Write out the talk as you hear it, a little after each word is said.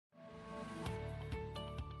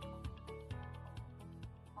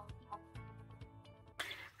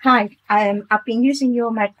Hi, I've been using your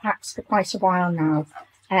med packs for quite a while now.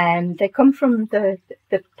 They come from the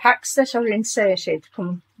packs that are inserted,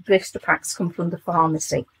 blister packs come from the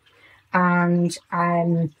pharmacy. And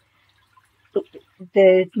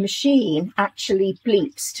the machine actually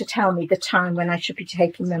bleeps to tell me the time when I should be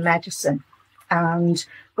taking the medicine. And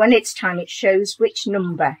when it's time, it shows which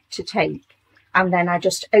number to take. And then I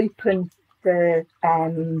just open the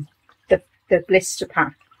blister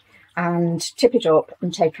pack and tip it up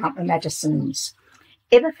and take out the medicines.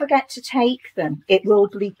 If I forget to take them, it will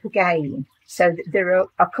bleep again. So there are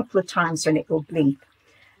a couple of times when it will bleep.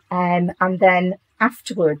 And then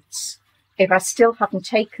afterwards, if I still haven't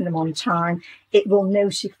taken them on time, it will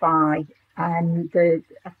notify.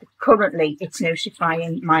 Currently, it's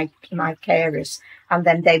notifying my carers, and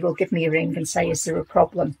then they will give me a ring and say, is there a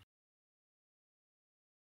problem?